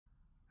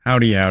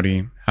Howdy,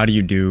 howdy. How do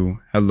you do?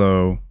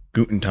 Hello,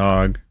 guten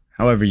tag,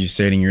 however you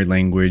say it in your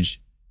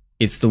language.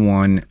 It's the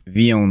one,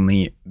 the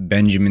only,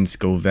 Benjamin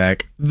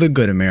Scovach, the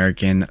good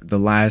American, the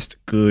last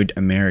good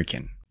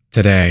American.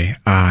 Today,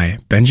 I,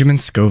 Benjamin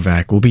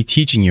Scovach, will be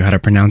teaching you how to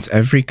pronounce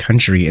every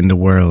country in the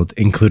world,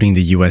 including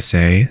the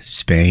USA,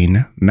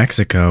 Spain,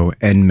 Mexico,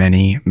 and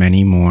many,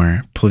 many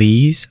more.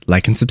 Please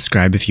like and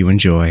subscribe if you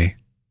enjoy.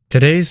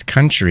 Today's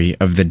country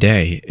of the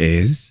day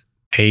is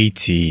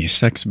Haiti.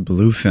 Sex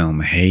blue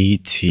film.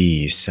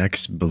 Haiti.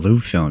 Sex blue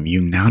film.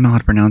 You now know how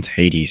to pronounce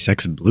Haiti.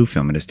 Sex blue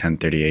film. It is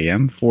 10:30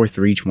 a.m.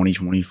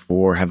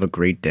 4/3/2024. Have a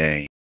great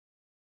day.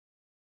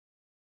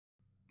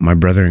 My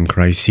brother in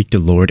Christ, seek the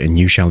Lord and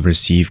you shall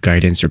receive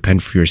guidance.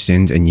 Repent for your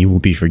sins and you will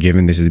be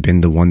forgiven. This has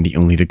been the one, the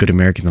only, the good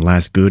American, the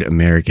last good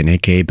American,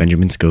 aka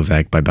Benjamin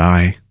Scovach.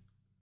 Bye-bye.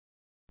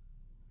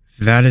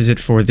 That is it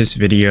for this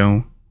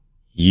video.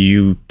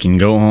 You can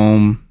go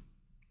home.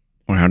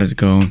 Or how does it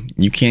go?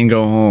 You can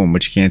go home,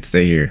 but you can't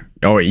stay here.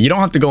 Oh, wait, you don't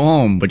have to go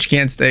home, but you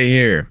can't stay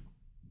here.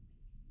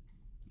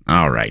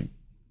 All right.